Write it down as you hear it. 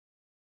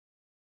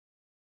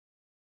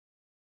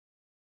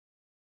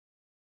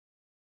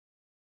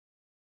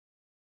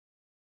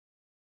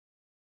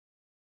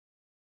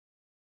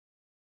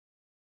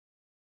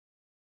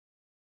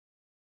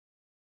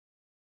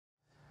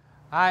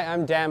Hi,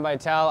 I'm Dan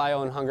Bitel. I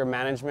own Hunger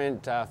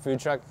Management food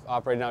truck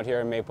operating out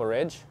here in Maple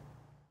Ridge.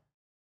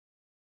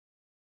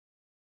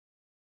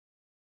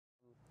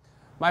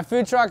 My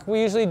food truck,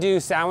 we usually do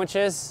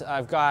sandwiches.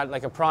 I've got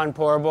like a prawn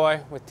poor boy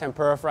with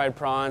tempura fried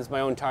prawns, my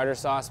own tartar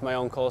sauce, my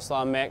own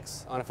coleslaw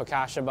mix on a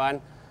focaccia bun.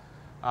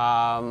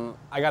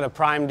 I got a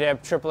prime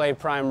dip, AAA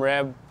prime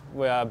rib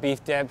with a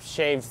beef dip,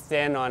 shaved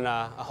thin on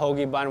a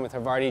hoagie bun with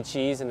Havarti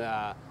cheese and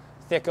a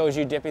thick au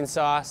jus dipping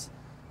sauce.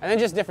 And then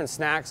just different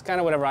snacks, kind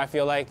of whatever I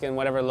feel like and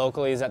whatever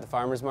locally is at the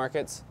farmers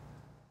markets.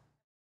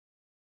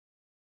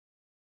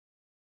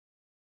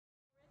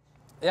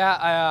 Yeah,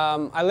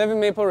 I live in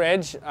Maple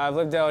Ridge. I've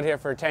lived out here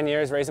for 10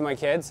 years raising my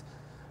kids.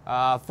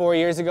 4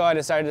 years ago I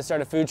decided to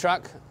start a food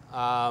truck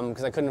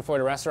because I couldn't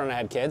afford a restaurant, I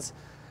had kids.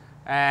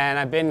 And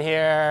I've been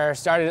here,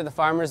 started at the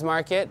farmers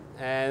market,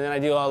 and then I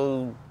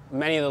do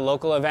many of the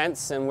local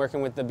events and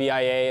working with the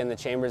BIA and the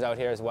chambers out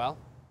here as well.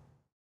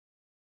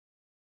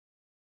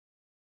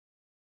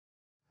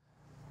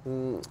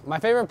 My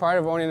favorite part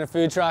of owning a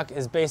food truck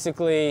is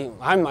basically,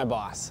 I'm my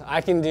boss. I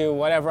can do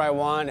whatever I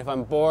want. If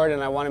I'm bored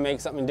and I want to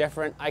make something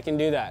different, I can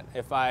do that.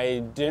 If I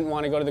didn't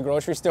want to go to the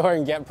grocery store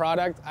and get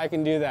product, I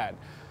can do that.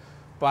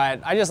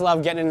 But I just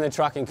love getting in the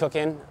truck and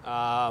cooking,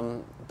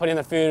 putting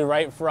the food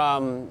right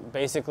from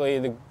basically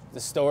the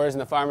stores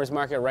and the farmers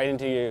market right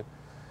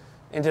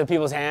into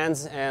people's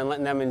hands and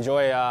letting them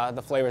enjoy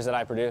the flavors that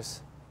I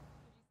produce.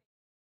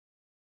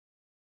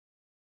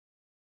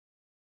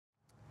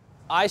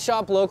 I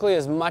shop locally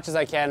as much as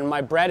I can.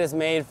 My bread is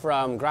made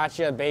from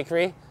Gracia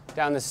Bakery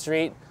down the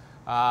street.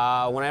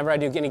 Whenever I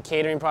do any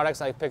catering products,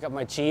 I pick up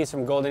my cheese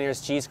from Golden Ears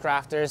Cheese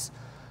Crafters.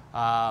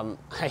 I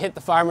hit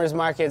the farmers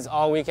markets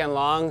all weekend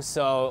long,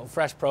 so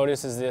fresh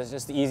produce is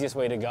just the easiest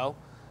way to go.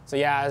 So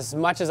yeah, as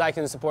much as I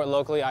can support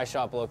locally, I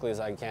shop locally as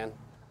I can.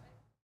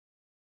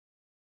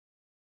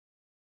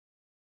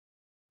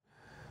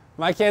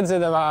 My kids are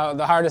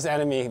the hardest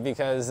enemy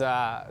because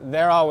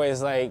they're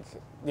always like,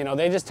 you know,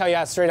 they just tell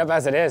you straight up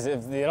as it is.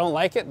 If you don't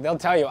like it, they'll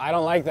tell you, I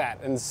don't like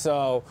that. And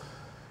so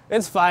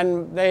it's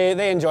fun.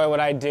 They enjoy what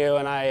I do,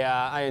 and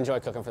I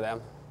enjoy cooking for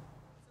them.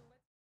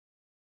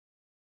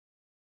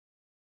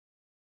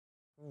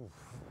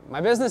 My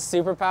business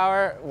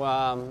superpower,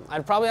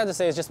 I'd probably have to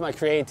say it's just my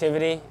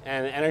creativity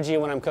and energy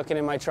when I'm cooking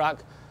in my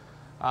truck.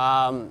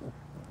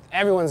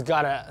 Everyone's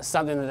got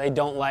something that they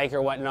don't like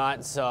or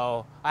whatnot,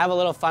 so I have a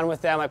little fun with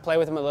them. I play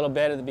with them a little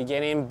bit at the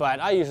beginning, but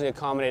I usually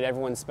accommodate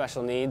everyone's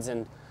special needs,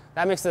 and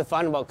that makes the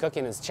fun about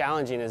cooking is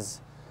challenging, is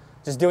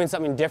just doing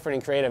something different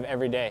and creative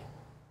every day.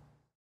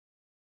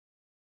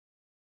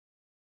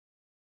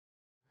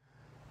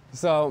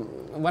 So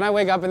when I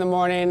wake up in the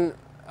morning,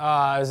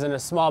 as a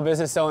small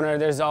business owner,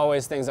 there's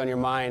always things on your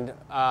mind.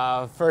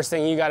 First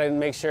thing, you got to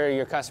make sure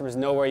your customers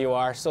know where you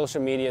are.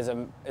 Social media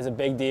is a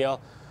big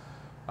deal.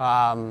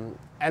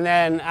 And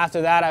then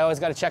after that, I always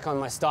got to check on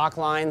my stock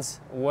lines.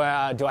 Do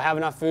I have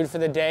enough food for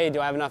the day? Do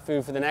I have enough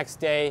food for the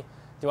next day?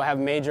 Do I have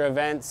major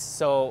events?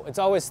 So it's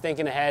always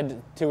thinking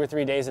ahead 2 or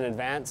 3 days in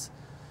advance.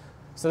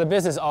 So the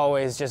business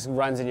always just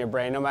runs in your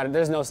brain.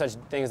 There's no such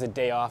thing as a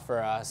day off for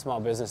a small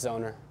business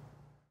owner.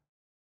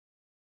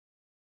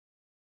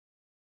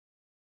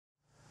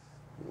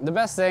 The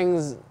best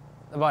things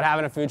about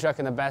having a food truck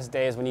and the best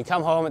days, when you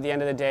come home at the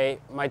end of the day,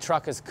 my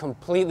truck is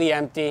completely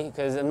empty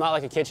because I'm not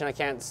like a kitchen, I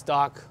can't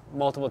stock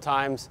multiple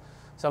times.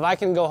 So if I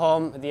can go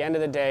home at the end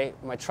of the day,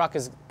 my truck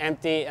is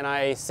empty and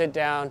I sit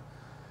down,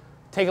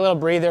 take a little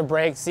breather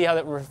break, see how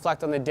that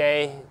reflect on the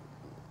day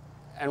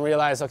and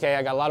realize, okay,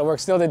 I got a lot of work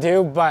still to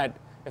do, but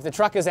if the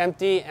truck is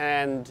empty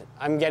and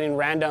I'm getting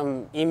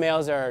random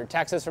emails or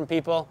texts from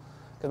people,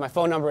 because my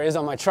phone number is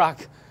on my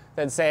truck,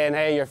 that's saying,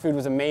 hey, your food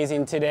was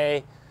amazing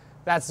today,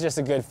 that's just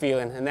a good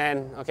feeling. And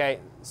then, okay,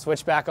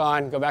 switch back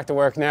on, go back to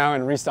work now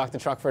and restock the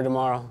truck for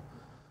tomorrow.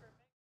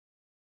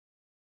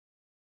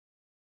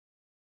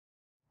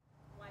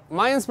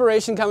 My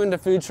inspiration coming to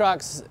food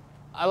trucks,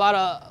 a lot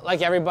of,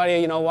 like everybody,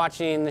 you know,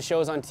 watching the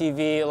shows on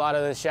TV, a lot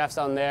of the chefs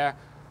on there,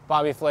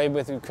 Bobby Flay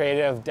with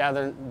creative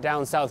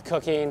down south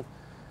cooking,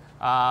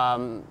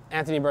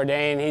 Anthony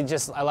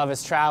Bourdain, I love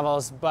his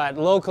travels, but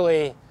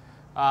locally,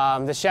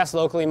 the chefs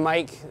locally,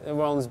 Mike,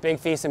 who owns Big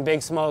Feast and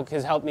Big Smoke,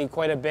 has helped me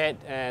quite a bit,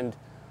 and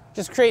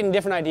just creating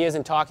different ideas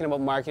and talking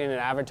about marketing and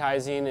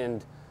advertising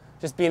and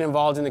just being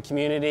involved in the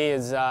community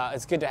is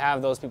it's good to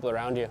have those people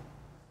around you.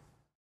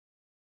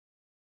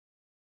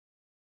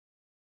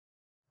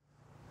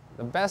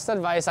 The best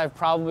advice I've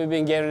probably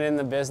been given in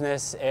the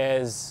business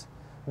is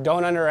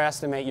don't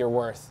underestimate your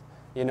worth.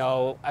 You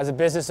know, as a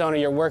business owner,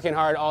 you're working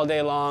hard all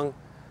day long,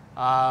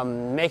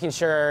 making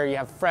sure you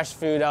have fresh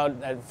food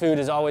out, that food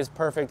is always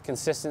perfect,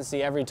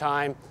 consistency every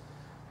time,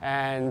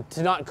 and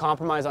to not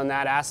compromise on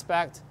that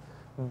aspect,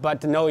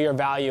 but to know your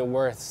value and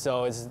worth.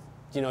 So it's,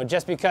 you know,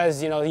 just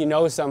because you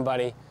know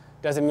somebody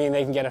doesn't mean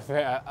they can get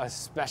a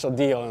special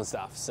deal and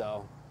stuff.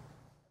 So.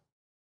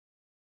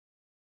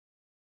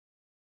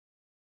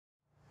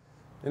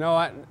 You know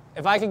what,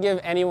 if I could give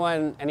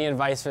anyone any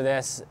advice for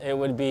this, it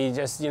would be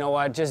just, you know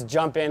what, just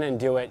jump in and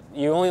do it.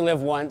 You only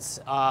live once.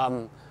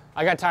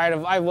 I got tired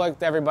of, I've worked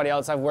with everybody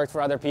else, I've worked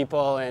for other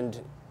people, and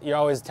you're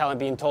always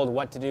being told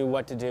what to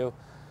do.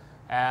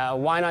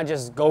 Why not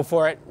just go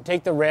for it,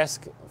 take the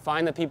risk,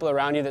 find the people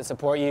around you that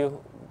support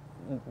you,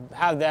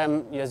 have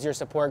them as your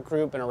support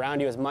group and around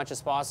you as much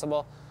as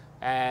possible,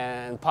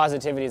 and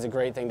positivity is a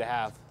great thing to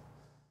have.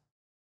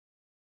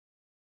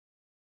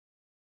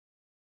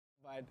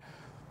 But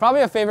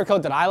probably a favorite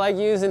quote that I like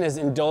using is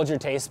indulge your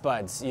taste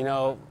buds. You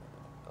know,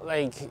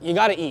 like, you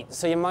gotta eat,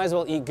 so you might as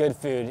well eat good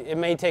food. It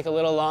may take a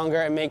little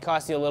longer, it may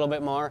cost you a little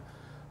bit more,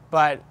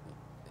 but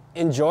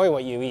enjoy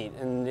what you eat.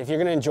 And if you're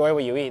gonna enjoy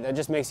what you eat, that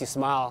just makes you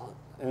smile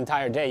the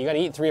entire day. You gotta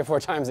eat 3 or 4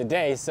 times a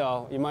day,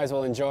 so you might as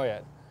well enjoy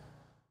it.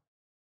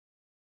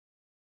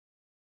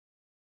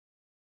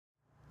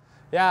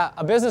 Yeah,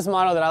 a business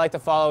model that I like to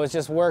follow is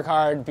just work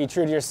hard, be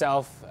true to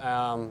yourself,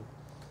 and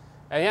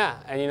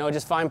you know,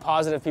 just find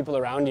positive people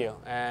around you.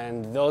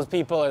 And those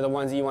people are the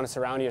ones that you want to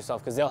surround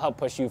yourself, because they'll help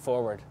push you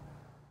forward.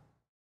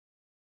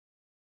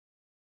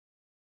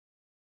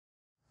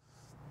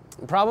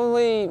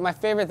 Probably my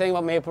favorite thing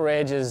about Maple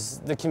Ridge is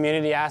the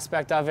community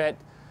aspect of it.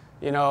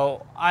 You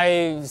know,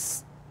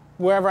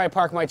 wherever I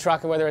park my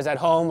truck, whether it's at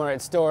home or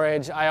at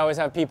storage, I always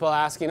have people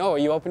asking, "Oh, are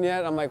you open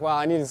yet?" I'm like, "Well,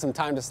 I needed some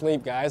time to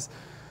sleep, guys."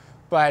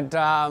 But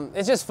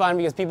it's just fun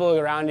because people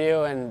are around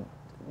you and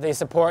they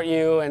support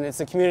you, and it's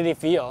a community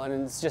feel,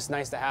 and it's just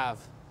nice to have.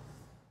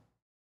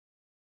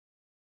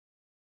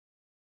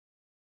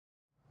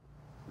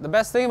 The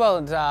best thing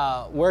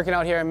about working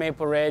out here in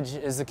Maple Ridge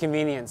is the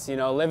convenience. You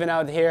know, living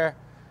out here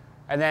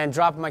and then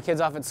dropping my kids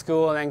off at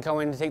school and then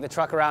going to take the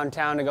truck around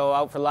town to go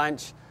out for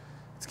lunch.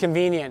 It's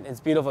convenient, it's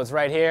beautiful, it's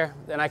right here.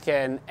 Then I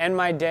can end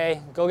my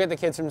day, go get the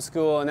kids from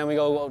school, and then we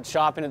go out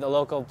shopping at the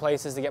local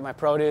places to get my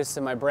produce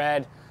and my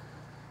bread.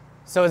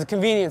 So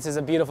convenience is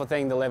a beautiful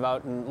thing to live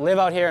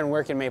out here and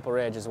work in Maple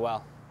Ridge as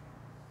well.